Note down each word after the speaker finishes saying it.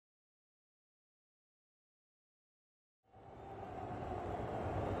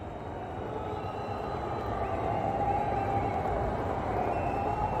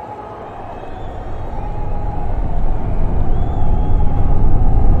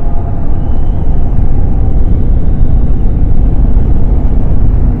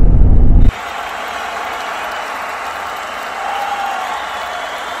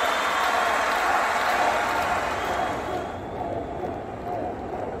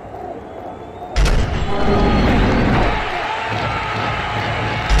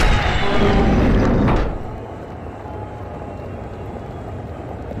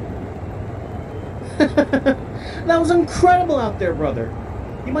was incredible out there, brother.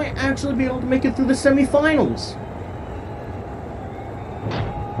 You might actually be able to make it through the semifinals.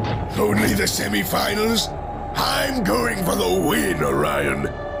 Only the semifinals? I'm going for the win, Orion.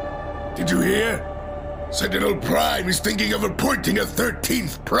 Did you hear? Sentinel Prime is thinking of appointing a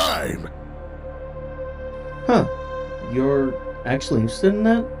 13th Prime. Huh. You're actually interested in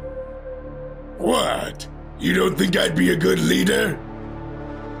that? What? You don't think I'd be a good leader?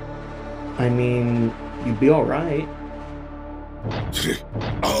 I mean, you'd be alright.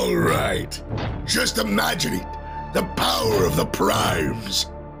 Alright. Just imagine it. The power of the Primes.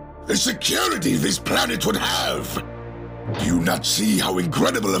 The security this planet would have. Do you not see how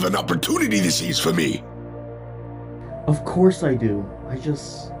incredible of an opportunity this is for me? Of course I do. I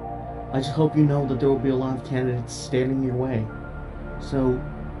just hope you know that there will be a lot of candidates standing in your way. So,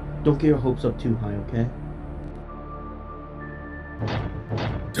 don't get your hopes up too high, okay?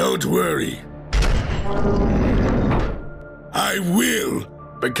 Don't worry. I will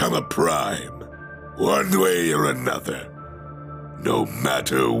become a Prime, one way or another, no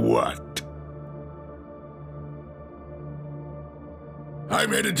matter what.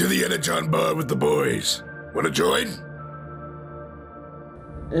 I'm headed to the Energon bar with the boys. Wanna join?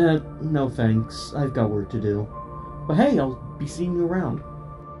 No thanks. I've got work to do. But hey, I'll be seeing you around.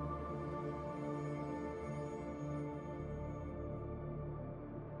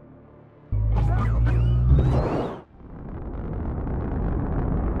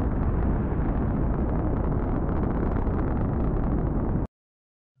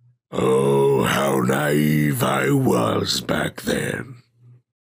 Oh, how naive I was back then.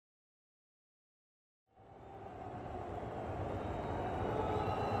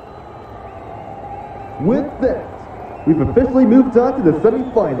 With that, we've officially moved on to the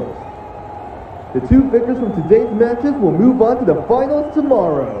semifinals. The two victors from today's matches will move on to the finals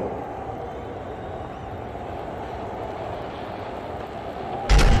tomorrow.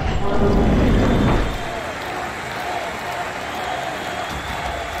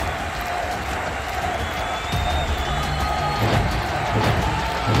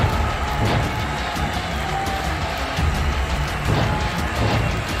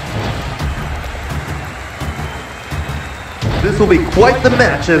 This will be quite the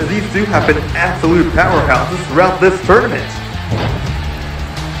match, as these two have been absolute powerhouses throughout this tournament.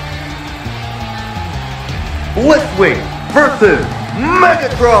 Blisswing versus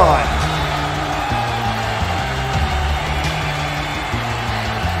Megatron!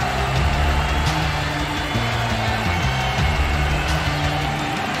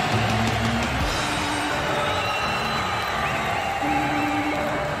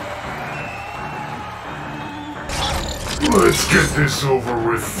 Let's get this over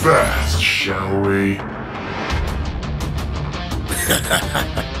with fast, shall we?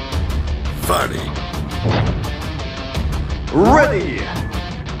 Funny. Ready!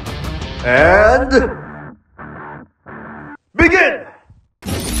 And... begin!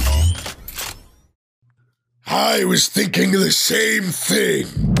 I was thinking the same thing.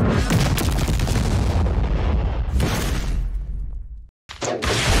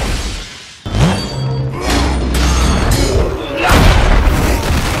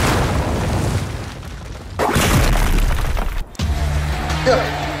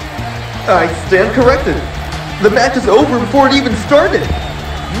 I stand corrected. The match is over before it even started.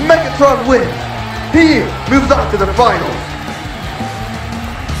 Megatron wins. He moves on to the finals.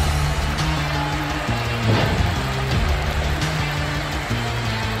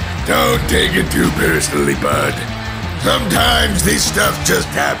 Don't take it too personally, bud. Sometimes this stuff just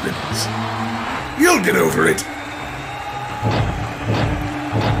happens. You'll get over it.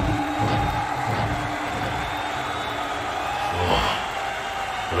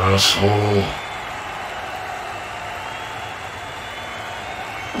 Asshole.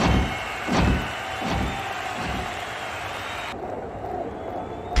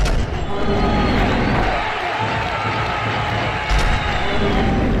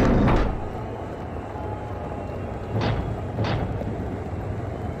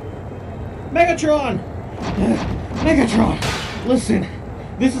 Megatron! Megatron! Listen,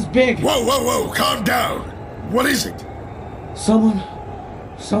 this is big. Whoa, whoa, whoa, calm down. What is it? Someone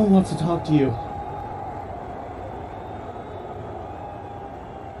wants to talk to you.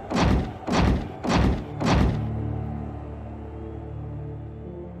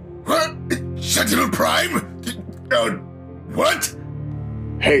 What? Sentinel Prime? What?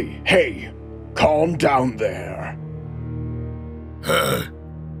 Hey, calm down there.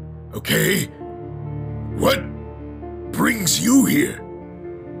 Okay. What brings you here?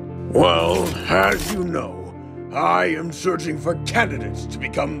 Well, as you know, I am searching for candidates to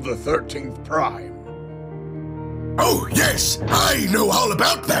become the 13th Prime. Oh, yes, I know all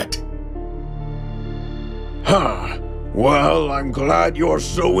about that. Huh. Well, I'm glad you're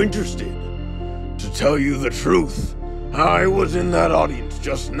so interested. To tell you the truth, I was in that audience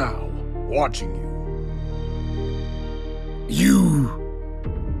just now, watching you. You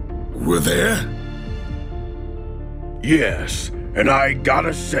were there? Yes, and I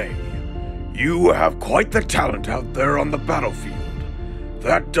gotta say, you have quite the talent out there on the battlefield.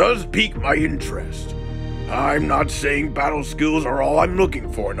 That does pique my interest. I'm not saying battle skills are all I'm looking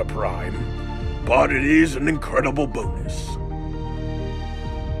for in a prime, but it is an incredible bonus.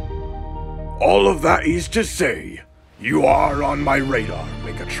 All of that is to say, you are on my radar,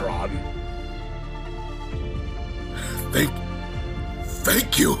 Megatron.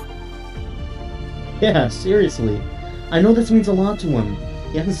 Thank you. Yeah, seriously. I know this means a lot to him.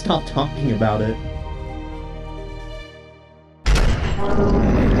 He hasn't stopped talking about it.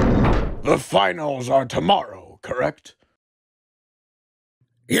 The finals are tomorrow, correct?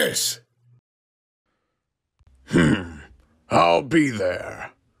 Yes. I'll be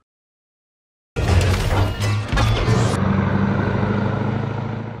there.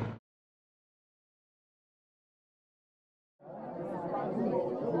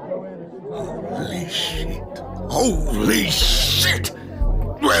 Holy shit. Holy shit!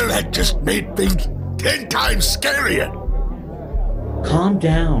 Well, that just made things 10 times scarier. Calm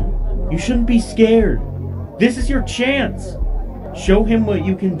down. You shouldn't be scared. This is your chance. Show him what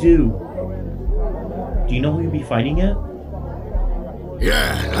you can do. Do you know who you'll be fighting yet?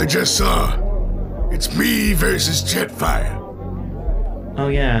 Yeah, I just saw. It's me versus Jetfire. Oh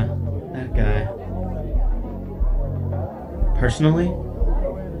yeah, that guy. Personally,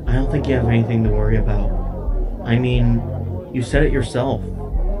 I don't think you have anything to worry about. I mean, you said it yourself.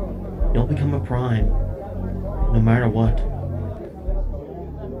 You'll become a prime, no matter what.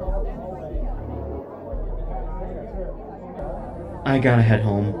 I gotta head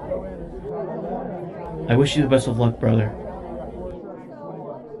home. I wish you the best of luck, brother.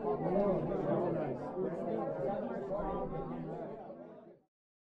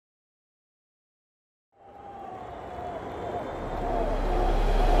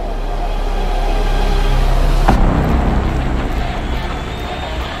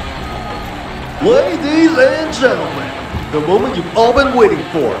 Ladies and gentlemen, the moment you've all been waiting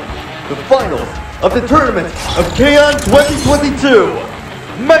for. The finals of the tournament of K-On! 2022.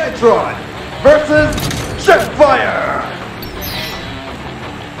 Megatron versus Jetfire.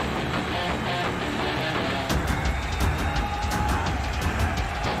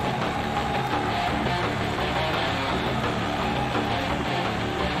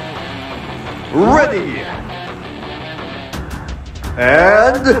 Ready.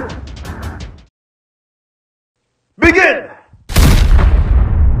 And begin!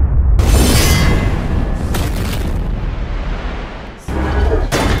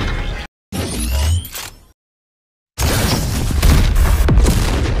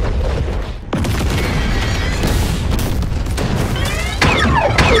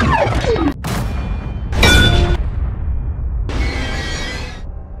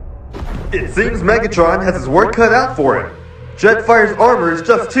 It seems Megatron has his work cut out for him. Jetfire's armor is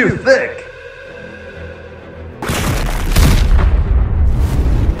just too thick.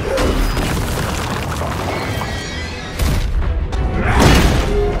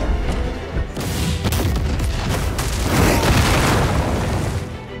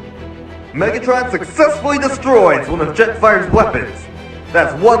 Megatron successfully destroys one of Jetfire's weapons.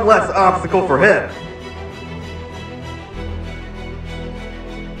 That's one less obstacle for him.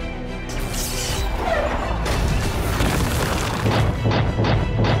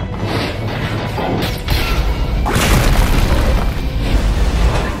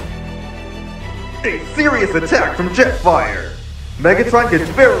 A serious attack from Jetfire. Megatron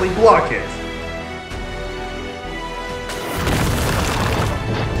can barely block it.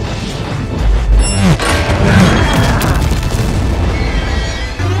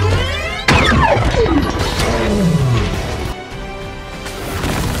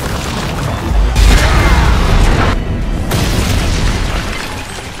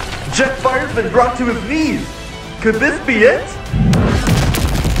 Jetfire's been brought to his knees. Could this be it?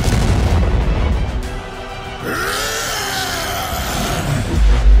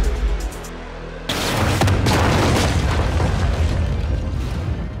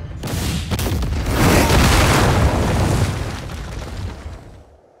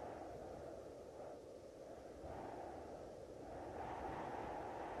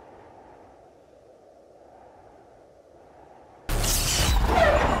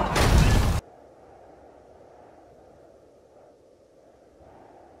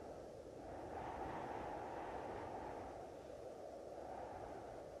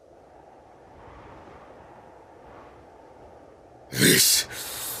 This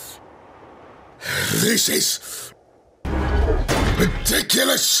is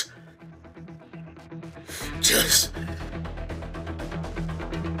ridiculous. Just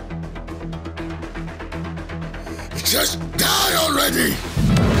die already.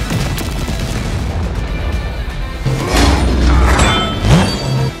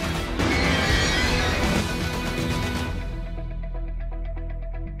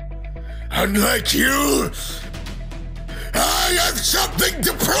 Unlike you, I have something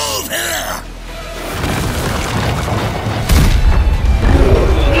to prove here!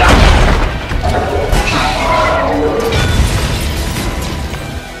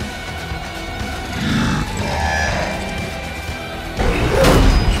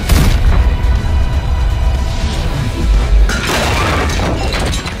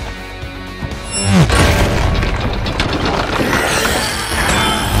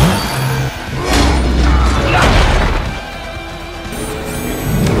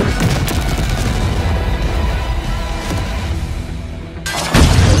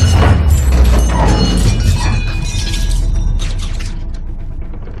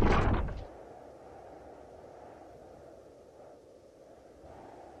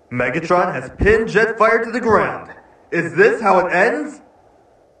 Megatron has pinned Jetfire to the ground. Is this how it ends?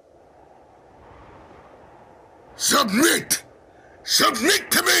 Submit!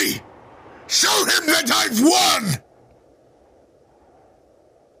 Submit to me! Show him that I've won!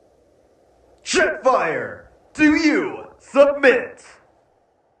 Jetfire, do you submit?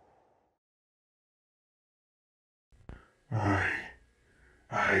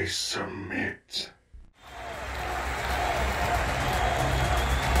 I submit.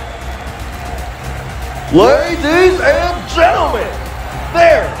 Ladies and gentlemen,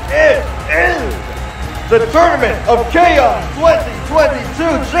 there it is! The Tournament of Chaos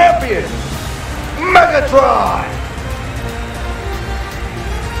 2022 champion, Megatron!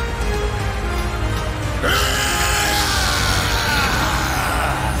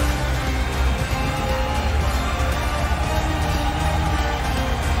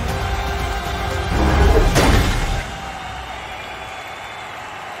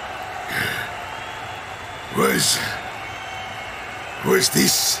 Was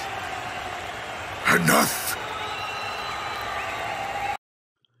this enough?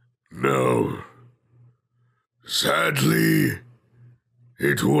 No. Sadly,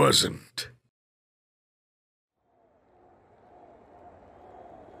 it wasn't.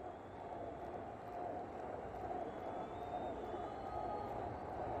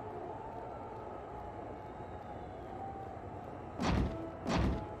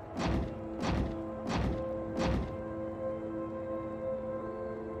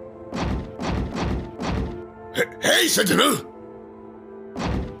 Hey, Sentinel!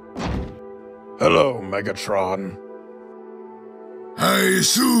 Hello, Megatron. I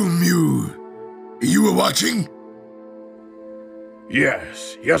assume you were watching?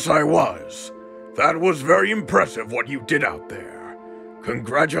 Yes, I was. That was very impressive what you did out there.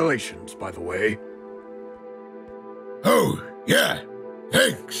 Congratulations, by the way. Oh, yeah.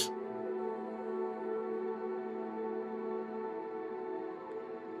 Thanks.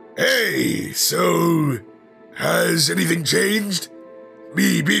 Hey, so has anything changed?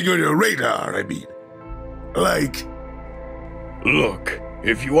 Me being on your radar, I mean. Like... Look,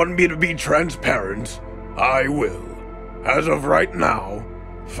 if you want me to be transparent, I will. As of right now,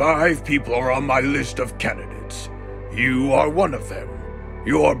 5 people are on my list of candidates. You are one of them.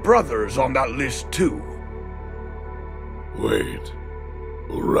 Your brother's on that list too. Wait,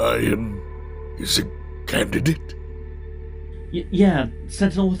 Orion is a candidate? Yeah,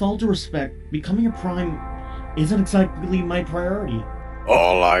 Sentinel, with all due respect, becoming a Prime isn't exactly my priority.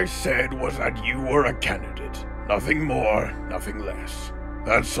 All I said was that you were a candidate. Nothing more, nothing less.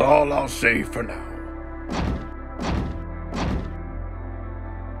 That's all I'll say for now.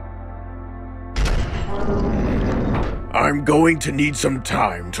 I'm going to need some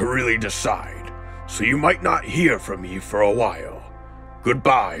time to really decide, so you might not hear from me for a while.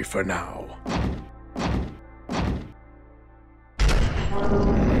 Goodbye for now.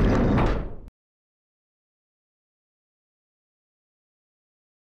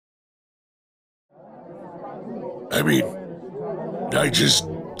 I mean, I just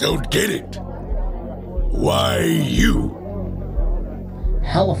don't get it. Why you?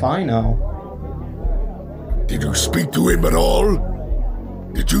 Hell if I know. Did you speak to him at all?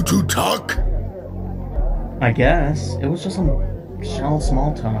 Did you two talk? I guess. It was just some shallow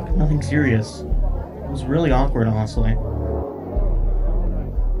small talk, nothing serious. It was really awkward, honestly.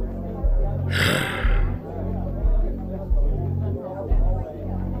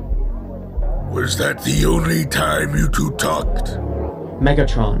 Was that the only time you two talked?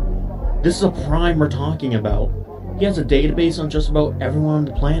 Megatron. This is a prime we're talking about. He has a database on just about everyone on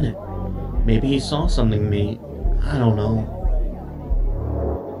the planet. Maybe he saw something in me. I don't know.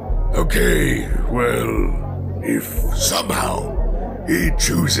 Okay, well, if somehow he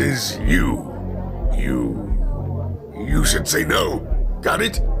chooses you should say no. Got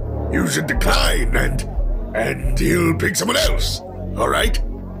it? You should decline and he'll pick someone else. All right?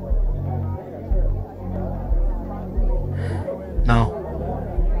 No.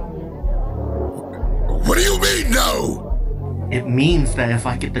 What do you mean, no? It means that if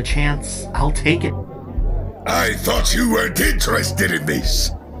I get the chance, I'll take it. I thought you weren't interested in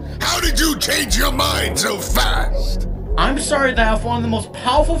this. How did you change your mind so fast? I'm sorry that if one of the most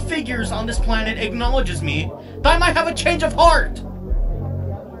powerful figures on this planet acknowledges me, that I might have a change of heart.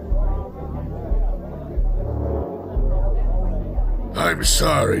 I'm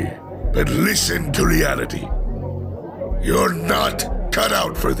sorry, but listen to reality. You're not cut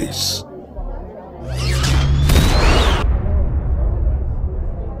out for this.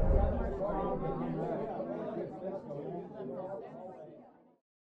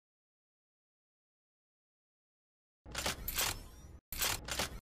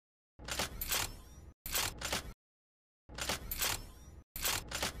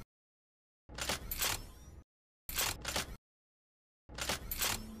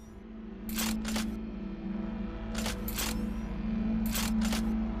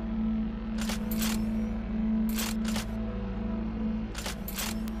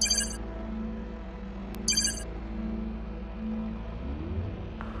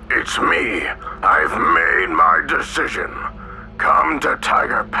 It's me. I've made my decision. Come to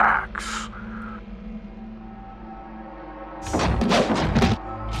Tiger Pax.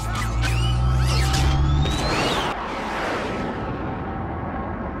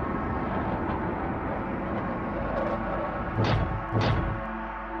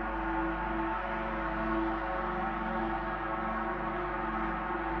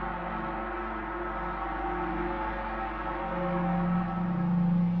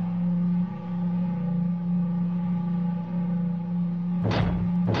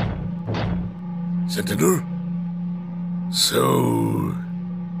 Sentinel? So...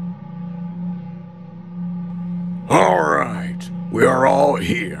 Alright, we are all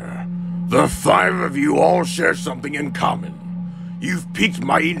here. The 5 of you all share something in common. You've piqued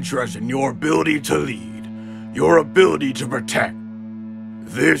my interest in your ability to lead, your ability to protect.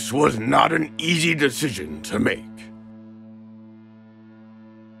 This was not an easy decision to make.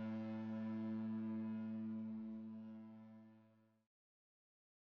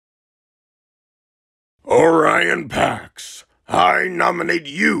 Orion Pax, I nominate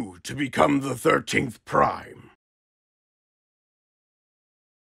you to become the 13th Prime.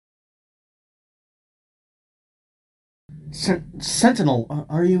 Sentinel,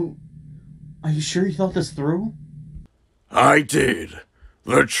 are you sure you thought this through? I did.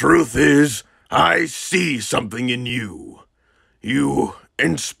 The truth is, I see something in you. You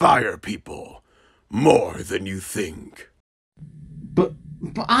inspire people more than you think. But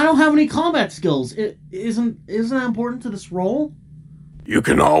I don't have any combat skills. Isn't that important to this role? You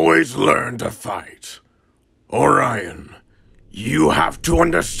can always learn to fight. Orion, you have to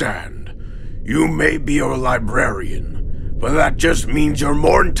understand. You may be a librarian, but that just means you're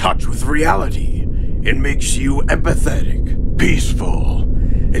more in touch with reality. It makes you empathetic, peaceful.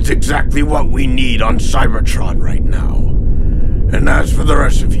 It's exactly what we need on Cybertron right now. And as for the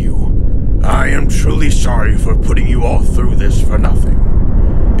rest of you, I am truly sorry for putting you all through this for nothing.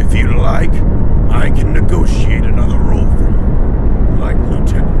 If you'd like, I can negotiate another role for you, like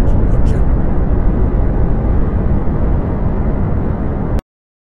Lieutenant or General.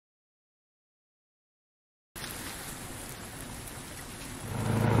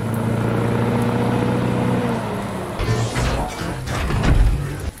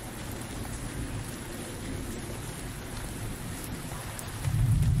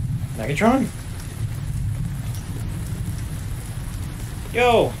 Megatron?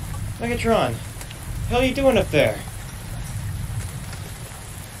 Yo, Megatron, hell are you doing up there?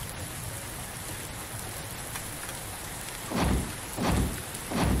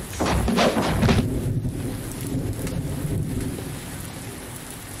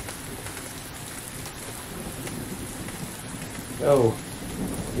 Yo,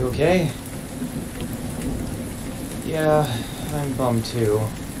 you okay? Yeah, I'm bummed too.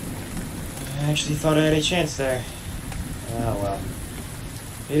 I actually thought I had a chance there. Oh well.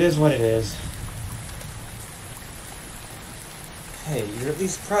 It is what it is. Hey, you're at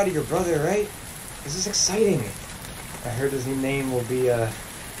least proud of your brother, right? This is exciting. I heard his new name will be,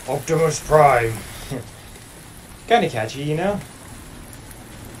 Optimus Prime. Kinda catchy, you know?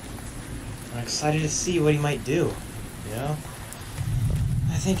 I'm excited to see what he might do, you know?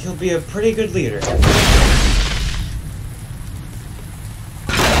 I think he'll be a pretty good leader.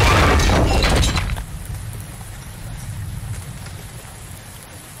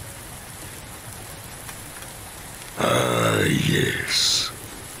 Yes.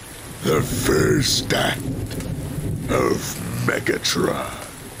 The first act of Megatron.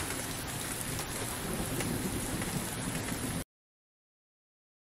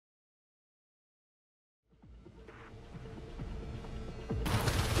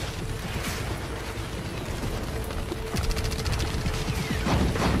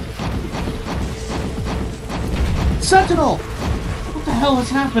 Sentinel! What the hell is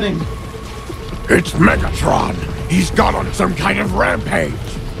happening? It's Megatron! He's gone on some kind of rampage!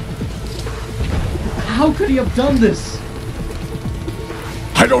 How could he have done this?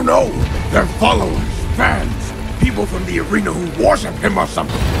 I don't know! They're followers, fans, people from the arena who worship him or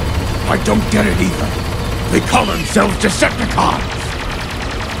something! I don't get it either! They call themselves Decepticons!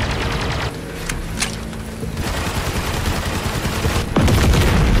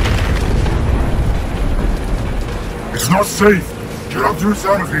 It's not safe. Get Optimus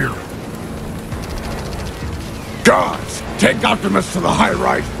out of here. Guards, take Optimus to the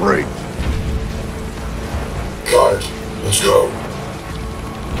high-rise bridge! Got it. Let's go.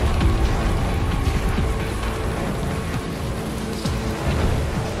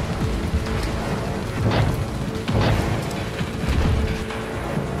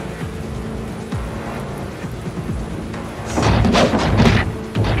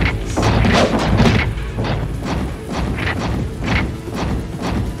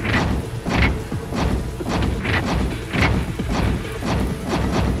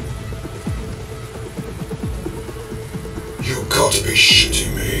 You got to be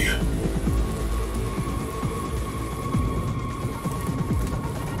shitting me.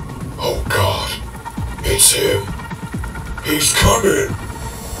 Oh God, it's him. He's coming.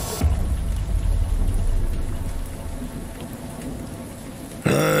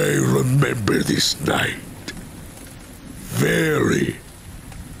 I remember this night very,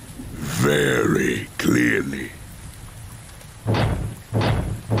 very clearly.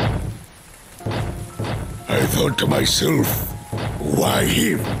 I thought to myself, why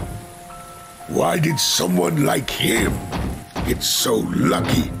him? Why did someone like him get so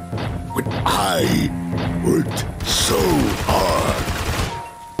lucky when I worked so hard?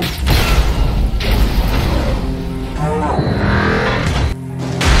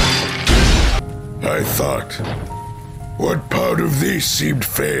 I thought, what part of this seemed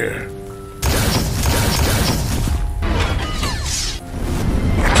fair?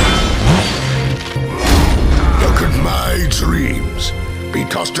 My dreams be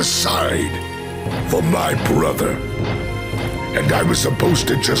tossed aside for my brother, and I was supposed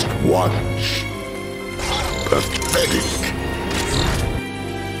to just watch. Pathetic.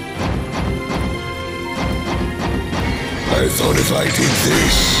 I thought if I did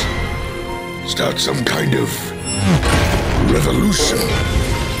this, start some kind of revolution,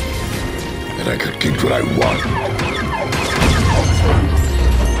 then I could get what I want.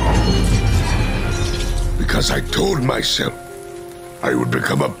 Because I told myself I would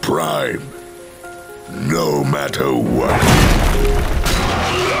become a prime, no matter what.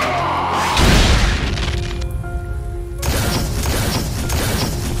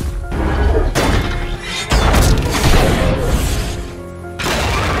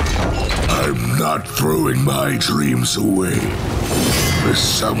 I'm not throwing my dreams away for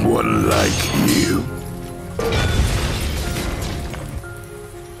someone like you.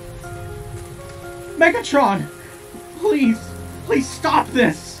 Megatron! Please, please stop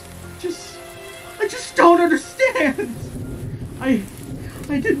this! I just don't understand! I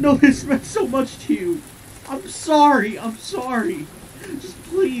didn't know this meant so much to you. I'm sorry. Just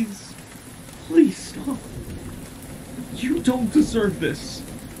please stop. You don't deserve this.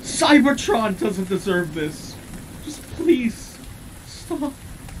 Cybertron doesn't deserve this. Just please, stop.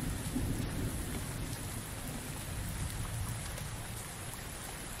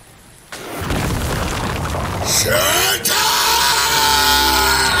 Shut up!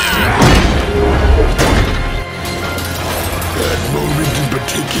 That moment in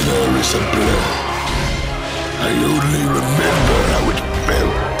particular is a blur. I only remember how it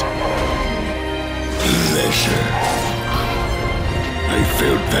felt. Pleasure. I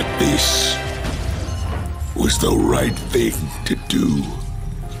felt that this was the right thing to do.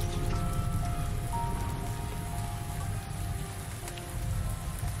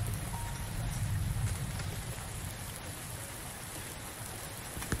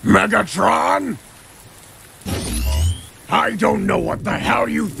 Megatron? I don't know what the hell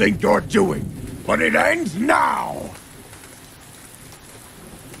you think you're doing, but it ends now!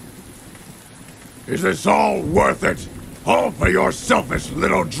 Is this all worth it? All for your selfish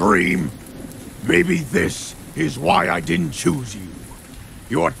little dream? Maybe this is why I didn't choose you.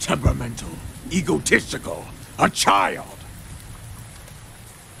 You're temperamental, egotistical, a child.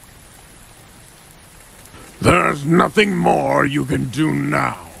 There's nothing more you can do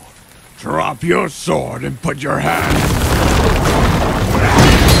now. Drop your sword and put your hand...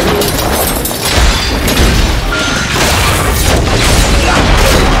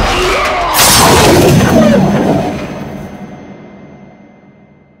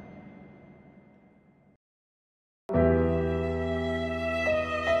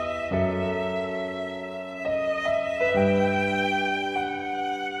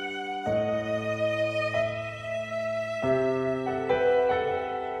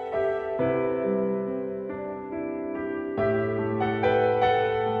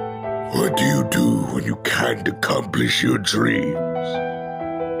 What do you do when you can't accomplish your dreams?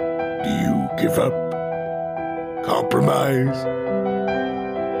 Do you give up? Compromise?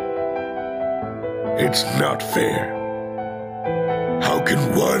 It's not fair. How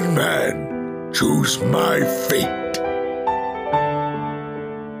can one man choose my fate?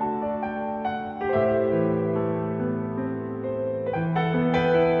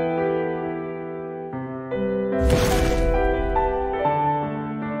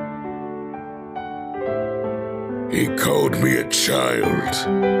 He called me a child.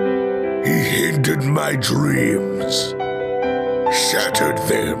 He hindered my dreams, shattered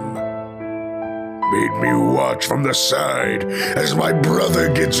them, made me watch from the side as my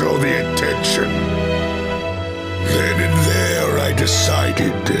brother gets all the attention. Then and there I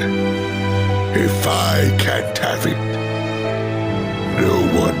decided, if I can't have it,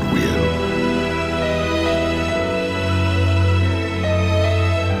 no one will.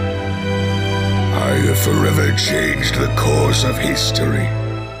 I have forever changed the course of history,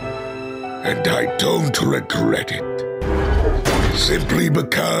 and I don't regret it, simply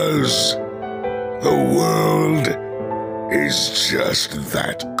because the world is just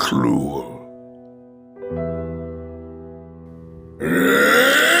that cruel.